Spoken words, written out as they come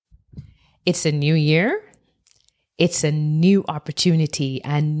It's a new year. It's a new opportunity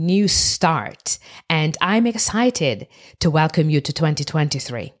and new start. And I'm excited to welcome you to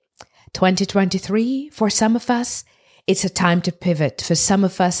 2023. 2023, for some of us, it's a time to pivot. For some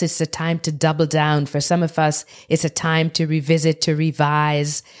of us, it's a time to double down. For some of us, it's a time to revisit, to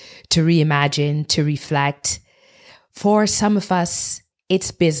revise, to reimagine, to reflect. For some of us,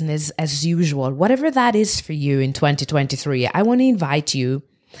 it's business as usual. Whatever that is for you in 2023, I want to invite you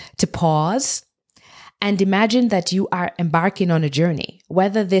to pause and imagine that you are embarking on a journey,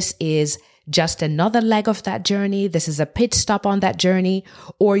 whether this is just another leg of that journey, this is a pit stop on that journey,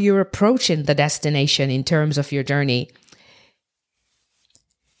 or you're approaching the destination in terms of your journey.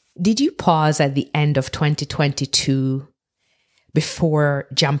 Did you pause at the end of 2022 before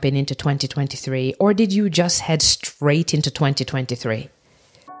jumping into 2023, or did you just head straight into 2023?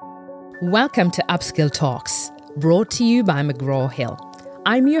 Welcome to Upskill Talks, brought to you by McGraw-Hill.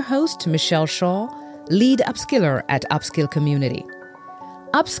 I'm your host, Michelle Shaw, lead upskiller at Upskill Community.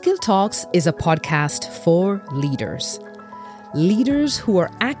 Upskill Talks is a podcast for leaders. Leaders who are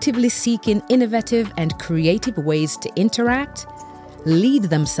actively seeking innovative and creative ways to interact, lead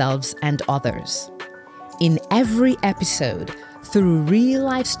themselves and others. In every episode, through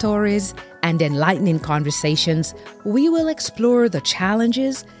real-life stories and enlightening conversations, we will explore the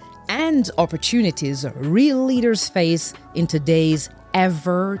challenges and opportunities real leaders face in today's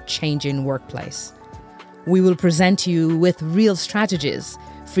ever-changing workplace. We will present you with real strategies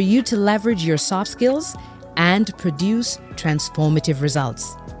for you to leverage your soft skills and produce transformative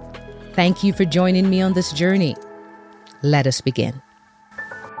results. Thank you for joining me on this journey. Let us begin.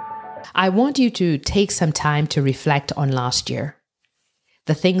 I want you to take some time to reflect on last year.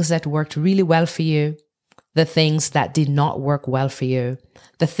 The things that worked really well for you, the things that did not work well for you,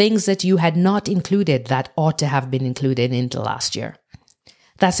 the things that you had not included that ought to have been included into last year.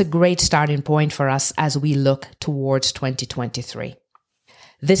 That's a great starting point for us as we look towards 2023.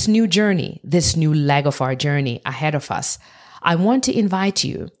 This new journey, this new leg of our journey ahead of us, I want to invite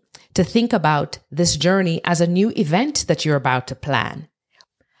you to think about this journey as a new event that you're about to plan.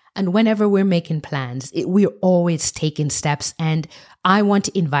 And whenever we're making plans, we're always taking steps. And I want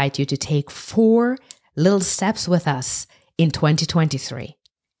to invite you to take 4 little steps with us in 2023.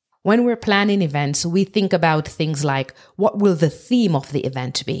 When we're planning events, we think about things like, what will the theme of the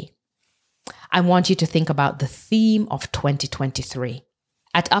event be? I want you to think about the theme of 2023.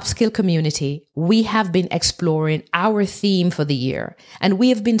 At Upskill Community, we have been exploring our theme for the year, and we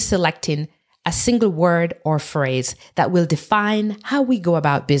have been selecting a single word or phrase that will define how we go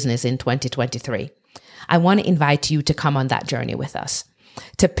about business in 2023. I want to invite you to come on that journey with us,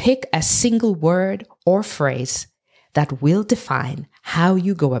 to pick a single word or phrase that will define how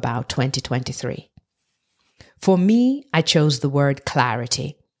you go about 2023. For me, I chose the word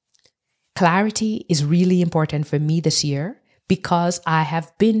clarity. Clarity is really important for me this year because I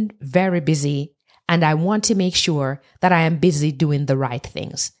have been very busy and I want to make sure that I am busy doing the right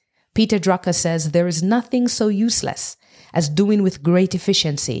things. Peter Drucker says there is nothing so useless as doing with great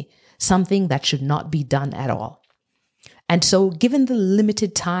efficiency something that should not be done at all. And so given the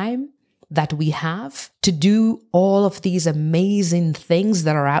limited time that we have to do all of these amazing things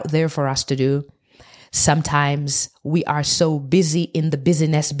that are out there for us to do, sometimes we are so busy in the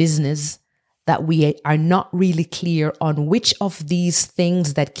busyness business that we are not really clear on which of these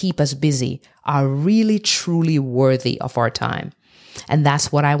things that keep us busy are really truly worthy of our time. And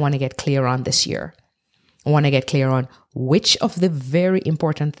that's what I want to get clear on this year. I want to get clear on which of the very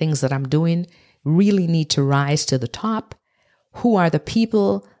important things that I'm doing really need to rise to the top. Who are the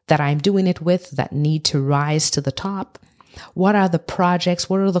people that I'm doing it with that need to rise to the top? What are the projects?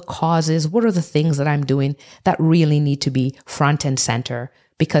 What are the causes? What are the things that I'm doing that really need to be front and center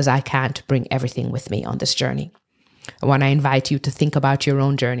because I can't bring everything with me on this journey? I want to invite you to think about your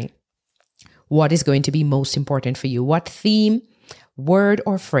own journey. What is going to be most important for you? What theme, word,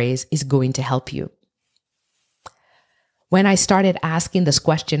 or phrase is going to help you? When I started asking this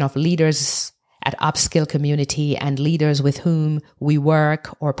question of leaders at Upskill Community and leaders with whom we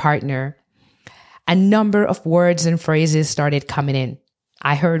work or partner, a number of words and phrases started coming in.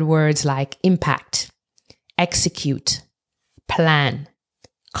 I heard words like impact, execute, plan,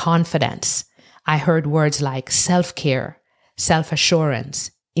 confidence. I heard words like self-care, self-assurance,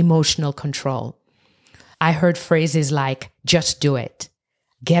 emotional control. I heard phrases like just do it,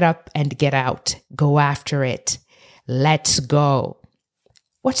 get up and get out, go after it, let's go.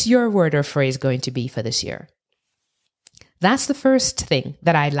 What's your word or phrase going to be for this year? That's the first thing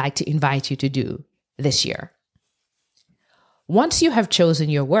that I'd like to invite you to do this year. Once you have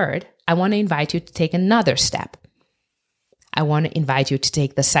chosen your word, I want to invite you to take another step. I want to invite you to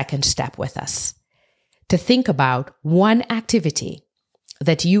take the second step with us, to think about one activity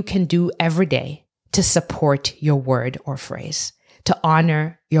that you can do every day to support your word or phrase, to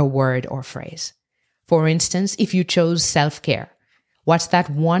honor your word or phrase. For instance, if you chose self-care, what's that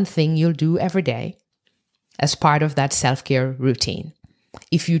one thing you'll do every day as part of that self-care routine?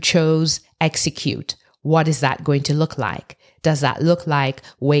 If you chose execute, what is that going to look like? Does that look like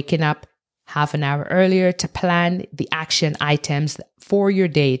waking up half an hour earlier to plan the action items for your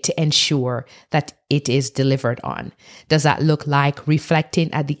day to ensure that it is delivered on? Does that look like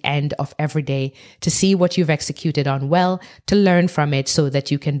reflecting at the end of every day to see what you've executed on well, to learn from it so that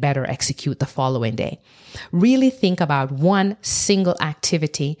you can better execute the following day? Really think about one single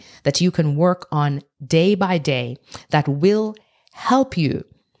activity that you can work on day by day that will help you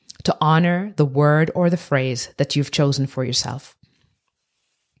to honor the word or the phrase that you've chosen for yourself.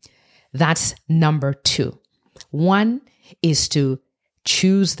 That's number 2. One is to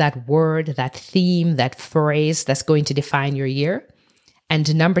choose that word, that theme, that phrase that's going to define your year.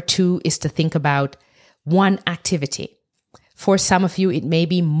 And number 2 is to think about one activity. For some of you, it may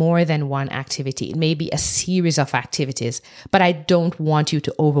be more than one activity. It may be a series of activities, but I don't want you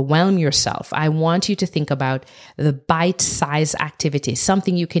to overwhelm yourself. I want you to think about the bite-sized activity,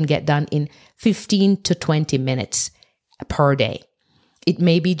 something you can get done in 15 to 20 minutes per day. It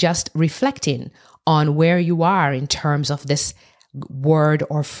may be just reflecting on where you are in terms of this word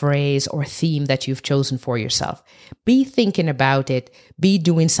or phrase or theme that you've chosen for yourself. Be thinking about it, be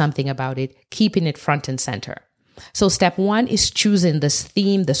doing something about it, keeping it front and center. So step 1 is choosing this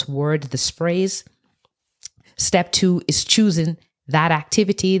theme, this word, this phrase. Step 2 is choosing that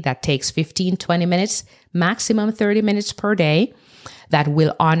activity that takes 15, 20 minutes, maximum 30 minutes per day, that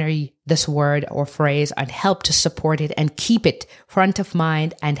will honor this word or phrase and help to support it and keep it front of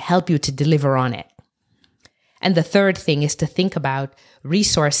mind and help you to deliver on it. And the third thing is to think about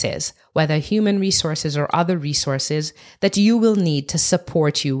resources, whether human resources or other resources that you will need to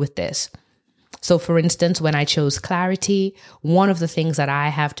support you with this. So for instance, when I chose clarity, one of the things that I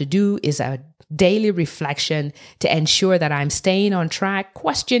have to do is a daily reflection to ensure that I'm staying on track,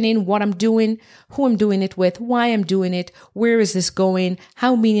 questioning what I'm doing, who I'm doing it with, why I'm doing it, where is this going,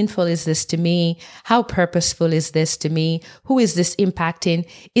 how meaningful is this to me, how purposeful is this to me, who is this impacting,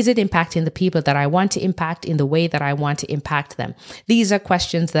 is it impacting the people that I want to impact in the way that I want to impact them? These are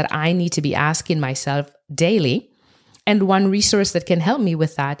questions that I need to be asking myself daily. And one resource that can help me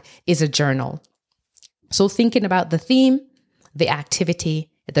with that is a journal. So thinking about the theme, the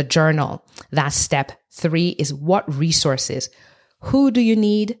activity, the journal, that's step 3 is what resources, who do you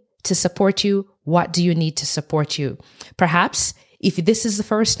need to support you? What do you need to support you? Perhaps if this is the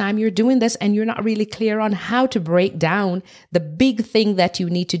first time you're doing this and you're not really clear on how to break down the big thing that you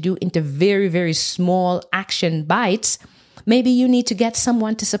need to do into very, very small action bites, maybe you need to get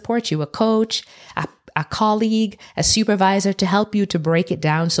someone to support you, a coach, a colleague, a supervisor to help you to break it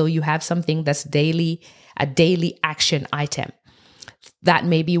down so you have something that's a daily action item. That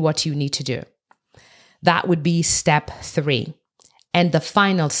may be what you need to do. That would be step 3. And the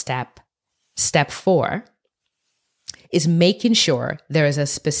final step, step 4, is making sure there is a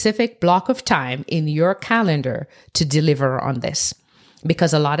specific block of time in your calendar to deliver on this.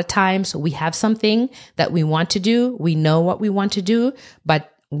 Because a lot of times we have something that we want to do, we know what we want to do, but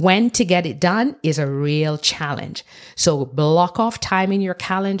when to get it done is a real challenge. So block off time in your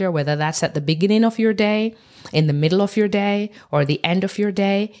calendar, whether that's at the beginning of your day, in the middle of your day, or the end of your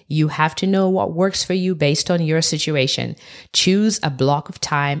day. You have to know what works for you based on your situation. Choose a block of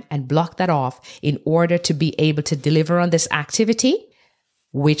time and block that off in order to be able to deliver on this activity,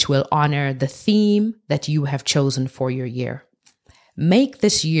 which will honor the theme that you have chosen for your year. Make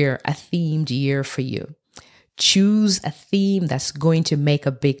this year a themed year for you. Choose a theme that's going to make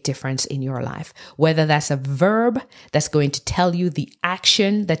a big difference in your life, whether that's a verb that's going to tell you the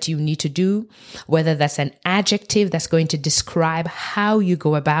action that you need to do, whether that's an adjective that's going to describe how you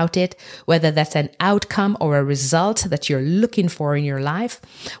go about it, whether that's an outcome or a result that you're looking for in your life,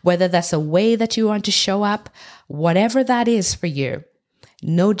 whether that's a way that you want to show up, whatever that is for you.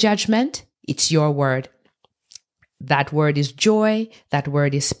 No judgment. It's your word. That word is joy, that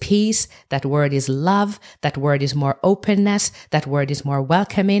word is peace, that word is love, that word is more openness, that word is more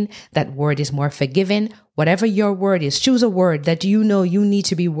welcoming, that word is more forgiving. Whatever your word is, choose a word that you know you need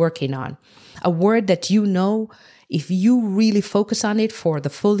to be working on. A word that you know, if you really focus on it for the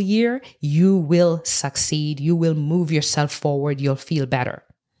full year, you will succeed. You will move yourself forward. You'll feel better.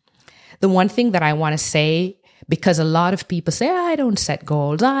 The one thing that I want to say, because a lot of people say, I don't set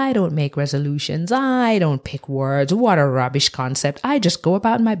goals, I don't make resolutions, I don't pick words, what a rubbish concept. I just go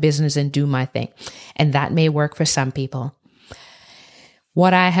about my business and do my thing. And that may work for some people.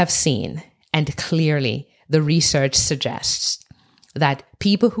 What I have seen, and clearly the research suggests, that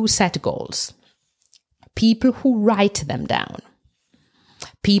people who set goals, people who write them down,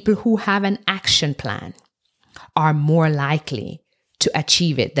 people who have an action plan are more likely to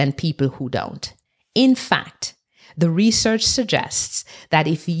achieve it than people who don't. In fact, the research suggests that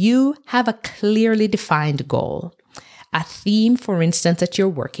if you have a clearly defined goal, a theme, for instance, that you're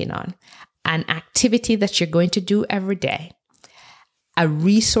working on, an activity that you're going to do every day, a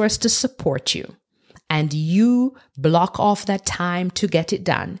resource to support you, and you block off that time to get it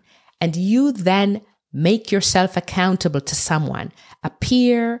done, and you then make yourself accountable to someone, a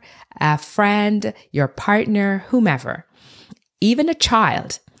peer, a friend, your partner, whomever, even a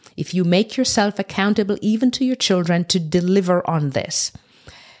child. If you make yourself accountable even to your children to deliver on this,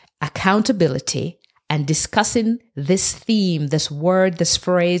 accountability and discussing this theme, this word, this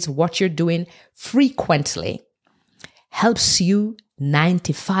phrase, what you're doing frequently helps you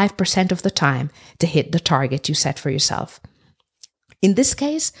 95% of the time to hit the target you set for yourself. In this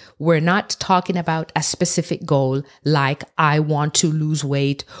case, we're not talking about a specific goal like I want to lose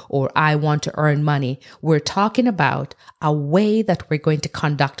weight or I want to earn money. We're talking about a way that we're going to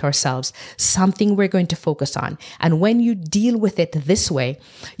conduct ourselves, something we're going to focus on. And when you deal with it this way,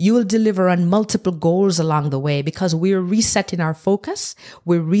 you will deliver on multiple goals along the way because we're resetting our focus,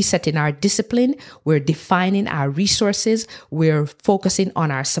 we're resetting our discipline, we're defining our resources, we're focusing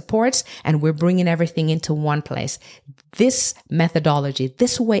on our supports, and we're bringing everything into one place. This methodology,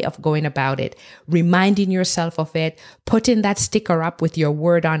 this way of going about it, reminding yourself of it, putting that sticker up with your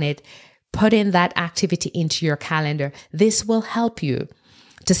word on it, putting that activity into your calendar, this will help you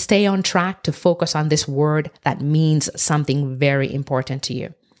to stay on track, to focus on this word that means something very important to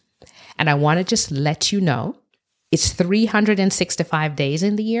you. And I want to just let you know, it's 365 days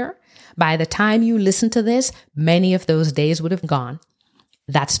in the year. By the time you listen to this, many of those days would have gone.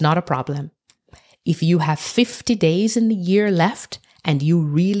 That's not a problem. If you have 50 days in the year left and you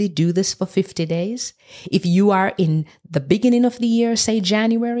really do this for 50 days, if you are in the beginning of the year, say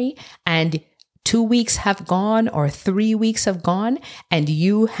January, and 2 weeks have gone or 3 weeks have gone and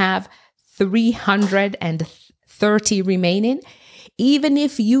you have 330 remaining, even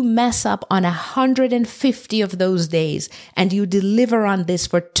if you mess up on 150 of those days and you deliver on this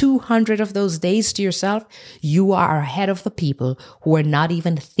for 200 of those days to yourself, you are ahead of the people who are not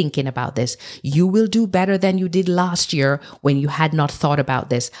even thinking about this. You will do better than you did last year when you had not thought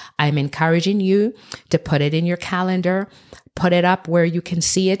about this. I'm encouraging you to put it in your calendar, put it up where you can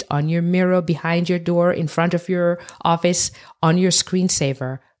see it on your mirror, behind your door, in front of your office, on your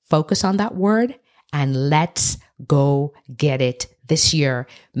screensaver. Focus on that word and let's go get it this year.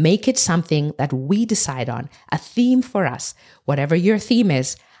 Make it something that we decide on, a theme for us. Whatever your theme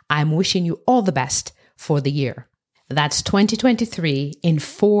is, I'm wishing you all the best for the year. That's 2023 in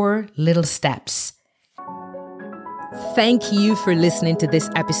 4 little steps. Thank you for listening to this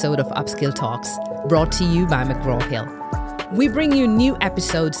episode of Upskill Talks, brought to you by McGraw-Hill. We bring you new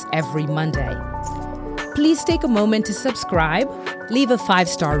episodes every Monday. Please take a moment to subscribe, leave a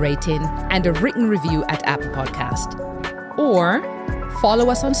 5-star rating and a written review at Apple Podcast. Or follow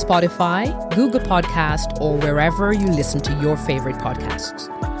us on Spotify, Google Podcast, or wherever you listen to your favorite podcasts.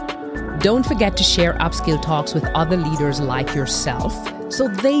 Don't forget to share Upskill Talks with other leaders like yourself so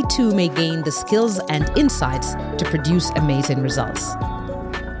they too may gain the skills and insights to produce amazing results.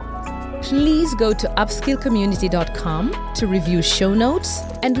 Please go to upskillcommunity.com to review show notes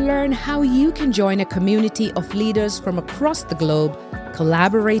and learn how you can join a community of leaders from across the globe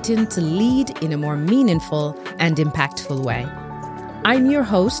collaborating to lead in a more meaningful and impactful way. I'm your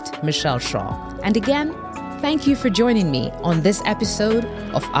host, Michelle Shaw. And again, thank you for joining me on this episode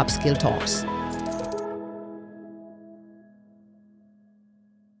of Upskill Talks.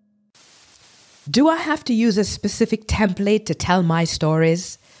 Do I have to use a specific template to tell my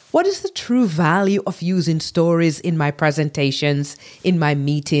stories? What is the true value of using stories in my presentations, in my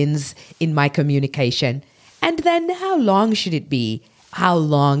meetings, in my communication? And then how long should it be? How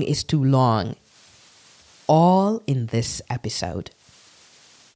long is too long? All in this episode.